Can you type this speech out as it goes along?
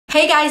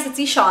Hey guys, it's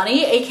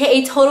Eshani,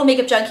 aka Total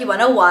Makeup Junkie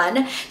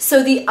 101.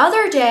 So the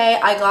other day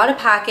I got a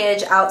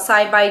package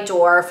outside my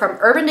door from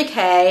Urban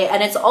Decay,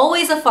 and it's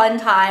always a fun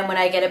time when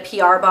I get a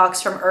PR box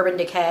from Urban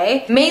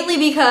Decay, mainly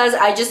because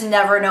I just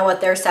never know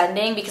what they're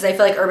sending, because I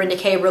feel like Urban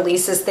Decay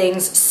releases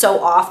things so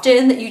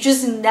often that you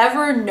just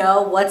never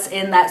know what's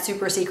in that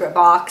super secret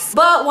box.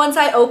 But once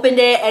I opened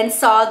it and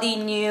saw the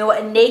new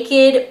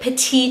Naked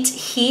Petite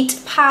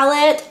Heat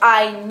palette,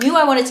 I knew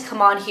I wanted to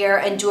come on here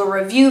and do a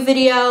review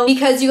video,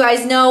 because you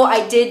guys know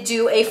I did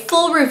do a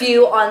full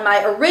review on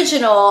my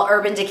original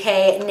Urban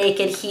Decay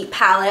Naked Heat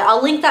palette.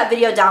 I'll link that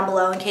video down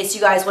below in case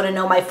you guys want to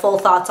know my full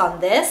thoughts on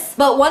this.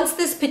 But once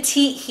this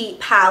Petite Heat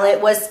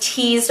palette was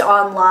teased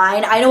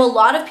online, I know a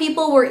lot of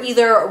people were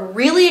either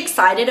really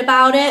excited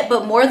about it,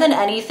 but more than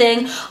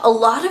anything, a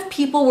lot of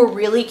people were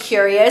really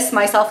curious,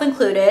 myself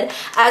included,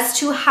 as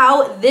to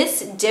how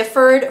this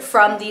differed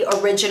from the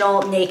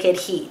original Naked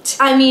Heat.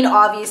 I mean,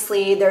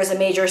 obviously there's a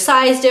major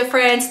size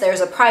difference, there's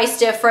a price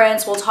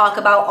difference, we'll talk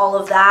about all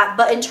of that.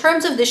 But in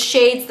terms of the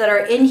shades that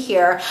are in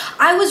here,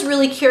 I was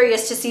really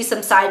curious to see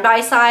some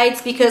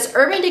side-by-sides, because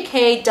Urban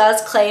Decay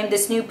does claim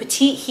this new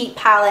Petite Heat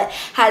palette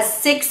has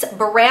 6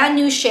 brand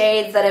new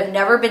shades that have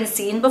never been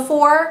seen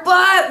before.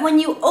 But when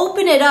you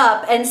open it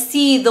up and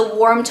see the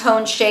warm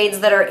tone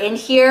shades that are in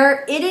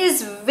here, it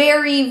is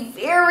very,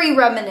 very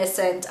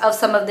reminiscent of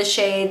some of the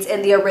shades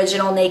in the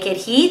original Naked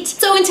Heat.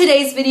 So in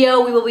today's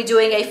video, we will be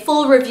doing a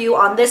full review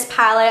on this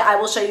palette. I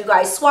will show you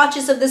guys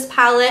swatches of this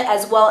palette,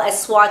 as well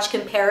as swatch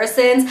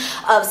comparisons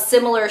of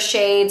similar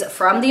shades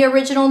from the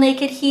original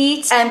Naked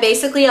Heat. And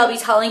basically I'll be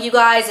telling you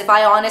guys if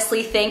I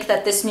honestly think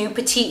that this new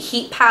Petite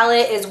Heat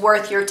palette is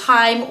worth your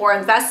time or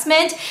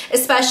investment,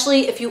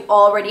 especially if you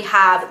already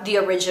have the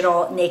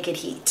original Naked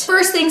Heat.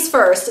 First things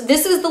first,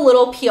 this is the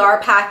little PR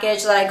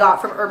package that I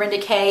got from Urban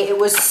Decay. It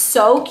was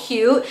so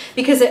cute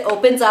because it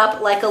opens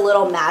up like a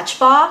little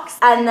matchbox,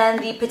 and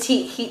then the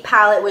Petite Heat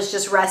palette was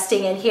just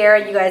resting in here,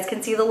 and you guys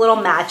can see the little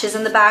matches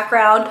in the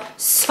background.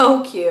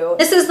 So cute.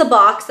 This is the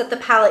box that the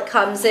palette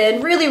comes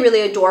in. Really,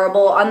 really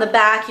adorable. On the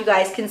back, you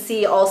guys can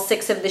see all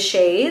 6 of the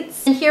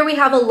shades. And here we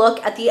have a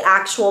look at the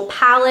actual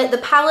palette. The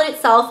palette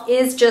itself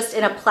is just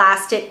in a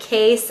plastic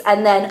case,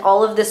 and then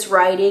all of this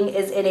writing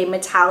is in a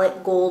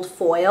metallic gold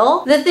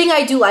foil. The thing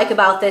I do like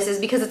about this is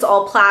because it's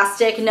all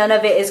plastic, none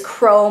of it is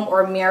chrome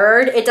or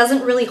mirrored. It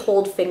doesn't really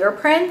hold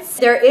fingerprints.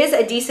 There is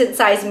a decent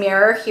sized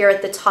mirror here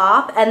at the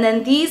top, and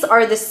then these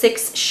are the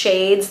 6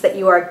 shades that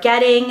you are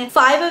getting.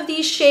 5 of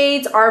these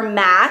shades are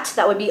matte.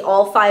 That would be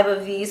all 5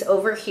 of these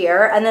over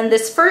here. And then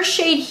this first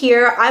shade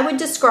here, I would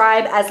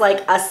describe as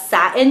like a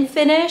satin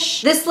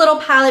finish. This little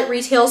palette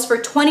retails for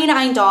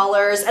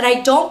 $29, and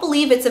I don't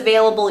believe it's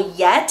available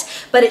yet,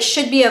 but it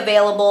should be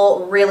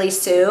available really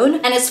soon.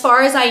 And as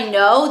far as I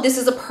know, this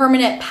is a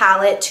permanent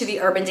palette to the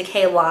Urban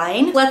Decay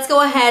line. Let's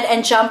go ahead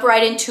and jump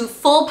right into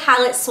full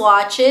palette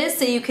swatches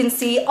so you can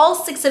see all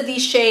 6 of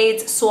these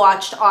shades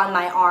swatched on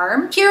my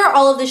arm. Here are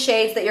all of the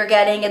shades that you're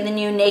getting in the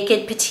new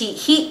Naked Petite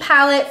Heat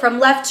palette. From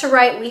left to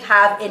right, we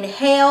have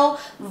Inhale,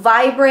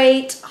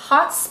 Vibrate,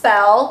 Hot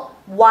Spell,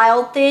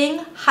 Wild Thing,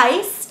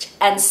 Heist,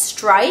 and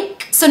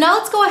Strike. So now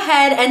let's go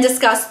ahead and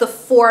discuss the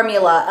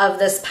formula of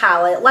this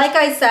palette. Like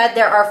I said,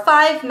 there are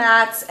 5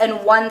 mattes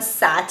and 1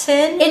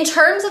 satin. In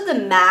terms of the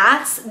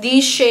mattes,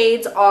 these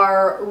shades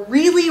are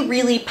really,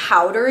 really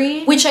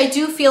powdery, which I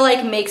do feel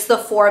like makes the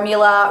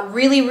formula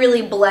really,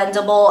 really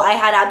blendable. I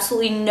had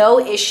absolutely no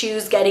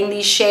issues getting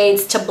these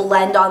shades to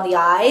blend on the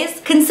eyes.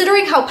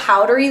 Considering how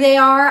powdery they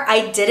are,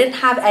 I didn't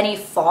have any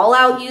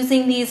fallout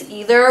using these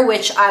either,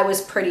 which I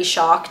was pretty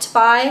shocked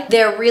by.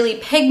 They're really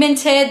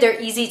pigmented, they're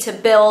easy to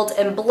build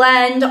and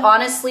blend.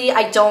 Honestly,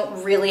 I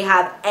don't really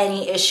have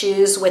any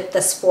issues with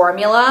this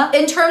formula.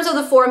 In terms of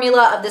the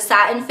formula of the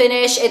satin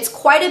finish, it's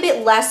quite a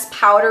bit less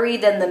powdery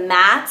than the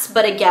mattes,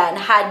 but again,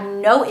 had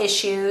no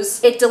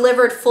issues. It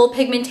delivered full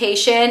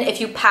pigmentation if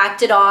you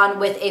packed it on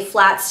with a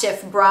flat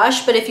stiff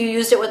brush, but if you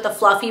used it with the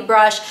fluffy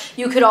brush,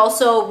 you could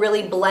also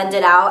really blend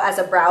it out as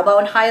a brow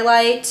bone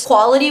highlight.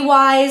 Quality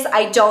wise,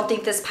 I don't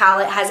think this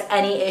palette has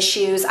any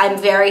issues. I'm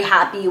very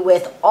happy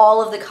with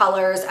all of the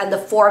colors and the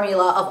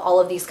formula of all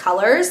of these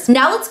colors.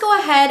 Now let's go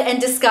ahead and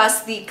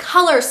discuss the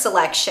color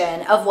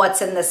selection of what's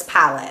in this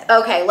palette.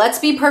 Okay, let's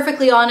be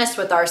perfectly honest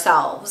with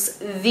ourselves.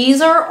 These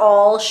are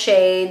all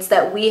shades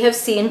that we have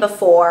seen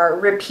before,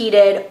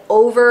 repeated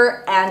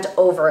over and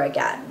over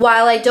again.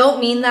 While I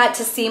don't mean that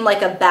to seem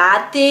like a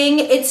bad thing,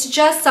 it's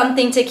just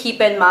something to keep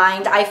in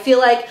mind. I feel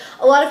like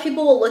a lot of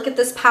people will look at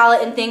this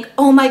palette and think,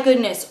 oh my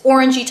goodness,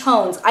 orangey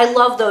tones. I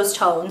love those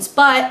tones.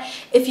 But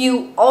if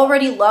you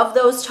already love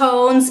those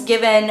tones,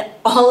 given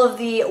all of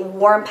the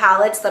warm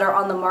palettes that are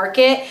on the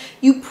market,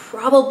 you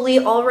probably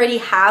already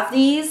have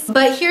these.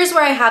 But here's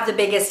where I have the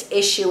biggest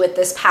issue with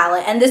this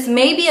palette, and this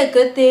may be a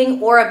good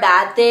thing or a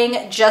bad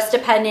thing, just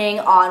depending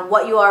on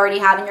what you already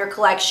have in your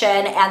collection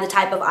and the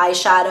type of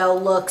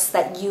eyeshadow looks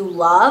that you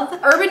love.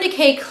 Urban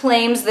Decay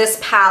claims this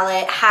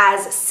palette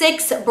has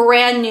 6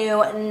 brand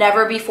new,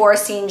 never before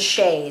before seen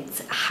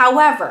shades.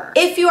 However,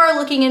 if you are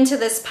looking into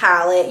this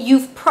palette,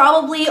 you've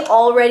probably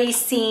already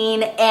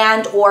seen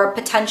and or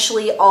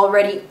potentially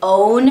already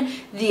own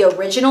the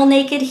original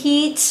Naked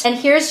Heat. And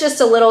here's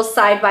just a little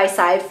side by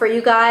side for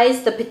you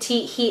guys. The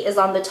Petite Heat is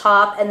on the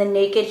top and the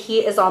Naked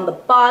Heat is on the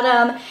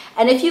bottom.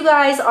 And if you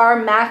guys are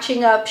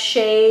matching up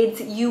shades,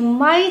 you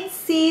might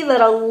see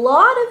that a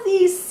lot of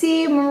these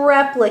seem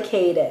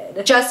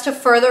replicated. Just to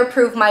further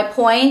prove my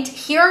point,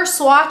 here are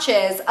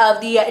swatches of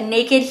the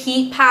Naked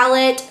Heat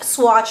palette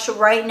swatched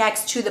right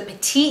next to the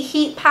Petite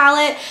Heat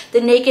palette.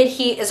 The Naked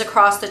Heat is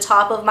across the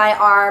top of my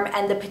arm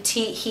and the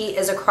Petite Heat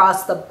is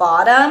across the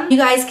bottom. You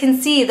guys can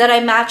see that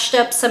I matched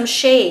up some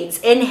shades.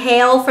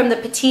 Inhale from the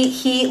Petite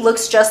Heat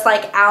looks just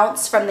like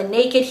Ounce from the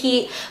Naked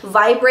Heat.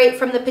 Vibrate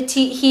from the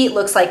Petite Heat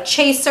looks like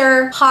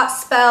Chaser. Hot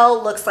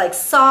Spell looks like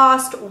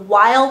Sauced.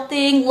 Wild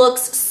Thing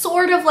looks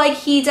sort of like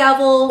He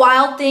Devil.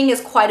 Wild Thing is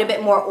quite a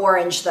bit more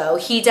orange though.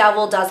 He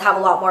Devil does have a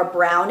lot more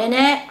brown in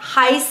it.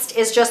 Heist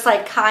is just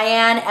like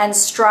Cayenne and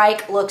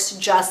Strike looks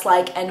just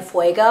like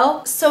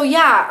Enfuego. So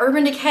yeah,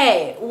 Urban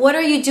Decay, what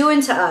are you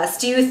doing to us?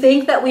 Do you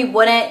think that we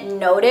wouldn't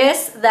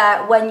notice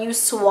that when you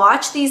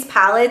swatch these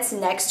palettes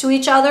next to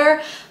each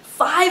other,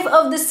 5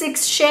 of the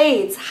 6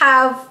 shades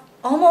have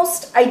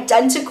almost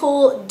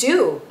identical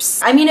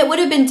dupes? I mean, it would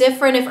have been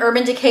different if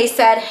Urban Decay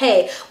said,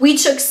 hey, we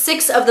took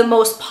 6 of the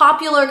most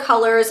popular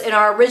colors in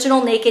our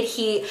original Naked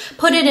Heat,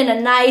 put it in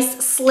a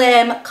nice,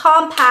 slim,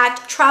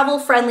 compact,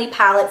 travel-friendly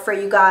palette for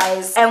you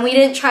guys, and we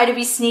didn't try to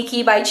be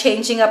sneaky by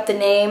changing up the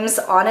names,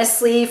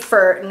 honestly,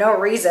 for no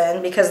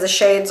reason, because the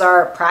shades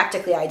are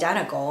practically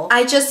identical.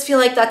 I just feel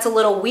like that's a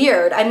little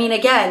weird. I mean,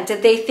 again,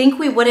 did they think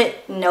we wouldn't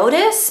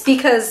notice?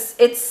 Because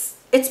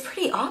it's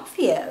pretty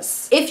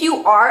obvious. If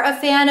you are a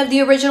fan of the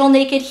original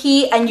Naked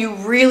Heat and you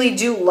really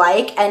do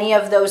like any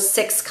of those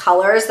 6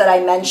 colors that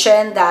I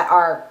mentioned that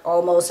are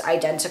almost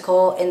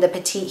identical in the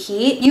Petite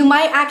Heat, you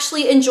might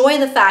actually enjoy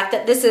the fact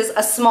that this is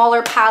a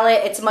smaller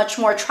palette, it's much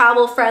more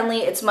travel friendly,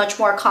 it's much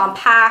more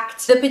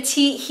compact. The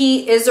Petite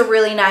Heat is a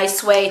really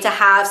nice way to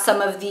have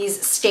some of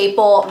these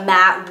staple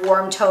matte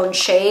warm tone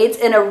shades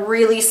in a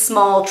really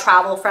small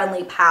travel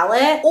friendly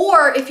palette.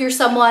 Or if you're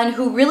someone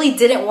who really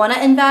didn't want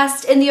to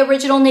invest in the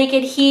original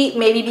Naked Heat,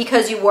 maybe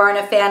because you weren't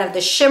a fan of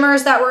the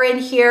shimmers that were in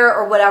here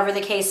or whatever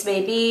the case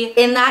may be,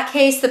 in that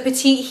case the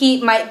Petite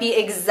Heat might be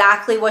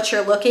exactly what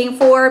you're looking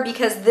for,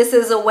 because this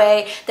is a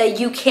way that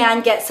you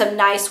can get some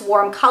nice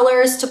warm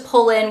colors to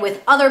pull in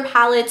with other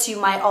palettes you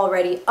might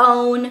already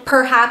own.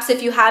 Perhaps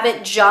if you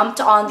haven't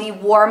jumped on the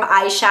warm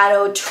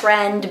eyeshadow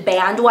trend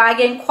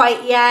bandwagon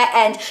quite yet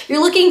and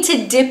you're looking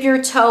to dip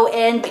your toe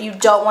in but you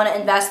don't want to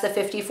invest the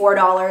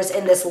 $54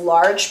 in this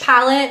large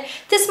palette,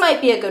 this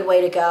might be a good way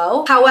to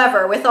go.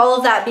 However, with all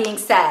of that being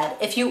said,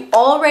 if you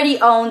already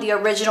own the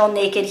original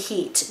Naked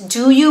Heat,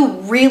 do you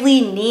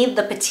really need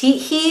the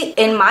Petite Heat?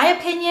 In my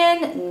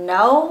opinion,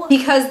 no,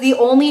 because the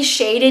only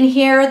shade in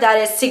here that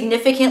is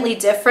significantly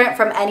different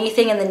from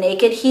anything in the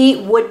Naked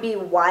Heat would be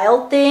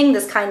Wild Thing,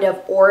 this kind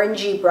of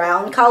orangey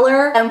brown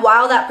color. And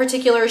while that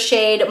particular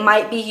shade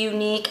might be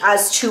unique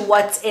as to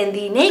what's in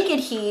the Naked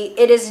Heat,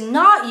 it is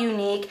not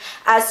unique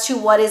as to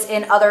what is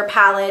in other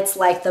palettes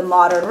like the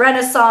Modern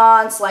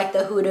Renaissance, like the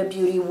Huda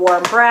Beauty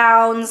Warm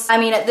Browns. I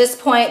mean, at this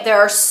point, there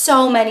are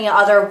so many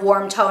other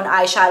warm tone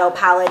eyeshadow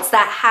palettes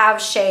that have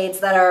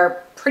shades that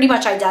are pretty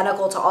much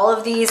identical to all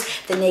of these.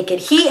 The Naked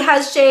Heat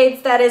has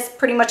shades that is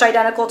pretty much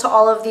identical to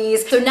all of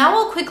these. So now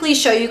I'll quickly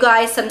show you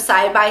guys some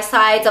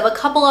side-by-sides of a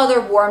couple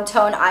other warm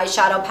tone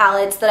eyeshadow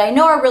palettes that I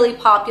know are really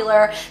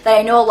popular, that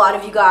I know a lot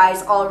of you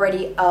guys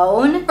already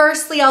own.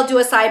 Firstly, I'll do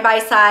a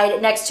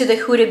side-by-side next to the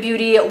Huda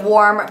Beauty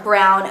Warm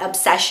Brown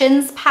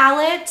Obsessions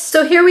palette.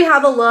 So here we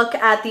have a look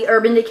at the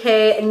Urban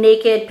Decay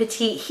Naked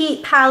Petite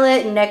Heat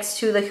palette next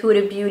to the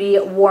Huda Beauty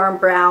Warm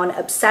Brown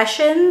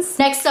Obsessions.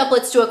 Next up,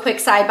 let's do a quick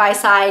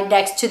side-by-side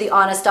next to the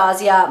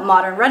Anastasia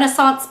Modern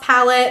Renaissance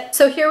palette.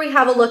 So here we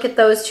have a look at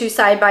those two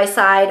side by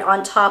side.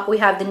 On top we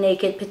have the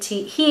Naked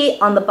Petite Heat,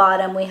 on the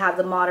bottom we have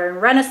the Modern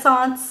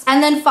Renaissance.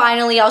 And then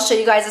finally I'll show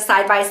you guys a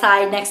side by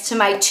side next to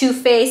my Too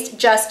Faced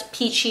Just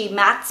Peachy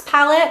Mattes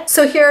palette.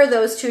 So here are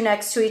those two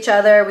next to each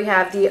other. We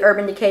have the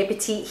Urban Decay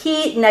Petite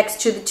Heat next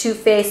to the Too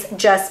Faced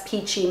Just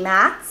Peachy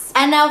Mattes.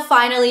 And now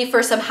finally,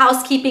 for some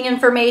housekeeping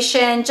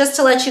information, just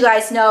to let you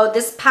guys know,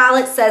 this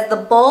palette says the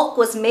bulk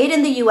was made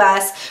in the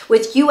US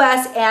with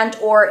US and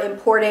or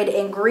imported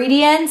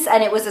ingredients,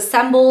 and it was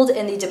assembled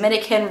in the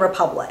Dominican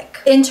Republic.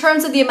 In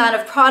terms of the amount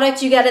of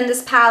product you get in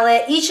this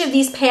palette, each of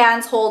these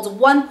pans holds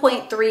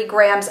 1.3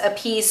 grams a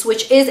piece,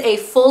 which is a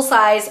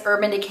full-size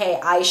Urban Decay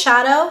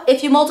eyeshadow.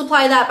 If you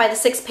multiply that by the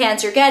 6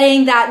 pans you're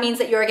getting, that means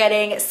that you're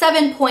getting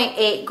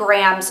 7.8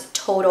 grams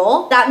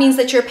total. That means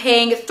that you're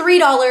paying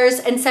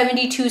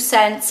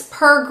 $3.72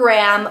 per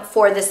gram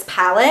for this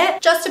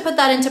palette. Just to put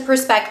that into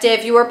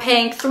perspective, you are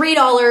paying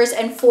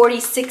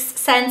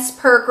 $3.46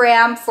 per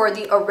gram for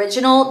the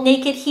original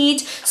Naked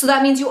Heat. So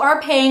that means you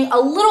are paying a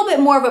little bit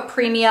more of a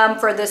premium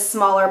for this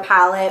smaller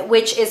palette,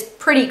 which is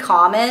pretty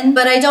common,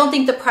 but I don't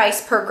think the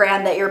price per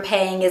gram that you're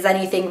paying is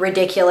anything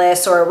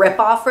ridiculous or a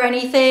ripoff or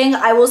anything.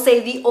 I will say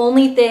the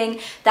only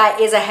thing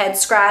that is a head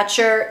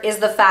scratcher is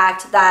the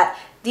fact that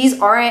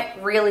these aren't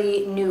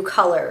really new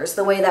colors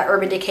the way that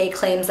Urban Decay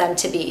claims them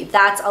to be.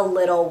 That's a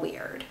little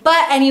weird.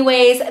 But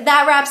anyways,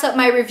 that wraps up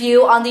my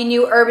review on the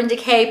new Urban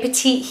Decay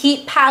Petite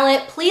Heat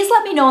palette. Please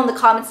let me know in the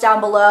comments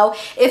down below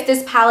if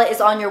this palette is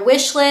on your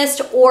wish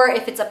list or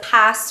if it's a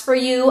pass for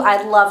you.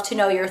 I'd love to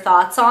know your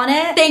thoughts on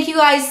it. Thank you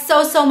guys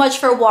so much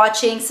for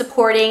watching,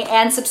 supporting,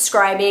 and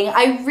subscribing.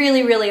 I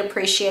really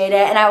appreciate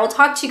it, and I will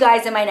talk to you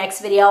guys in my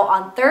next video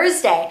on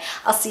Thursday.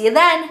 I'll see you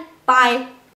then. Bye.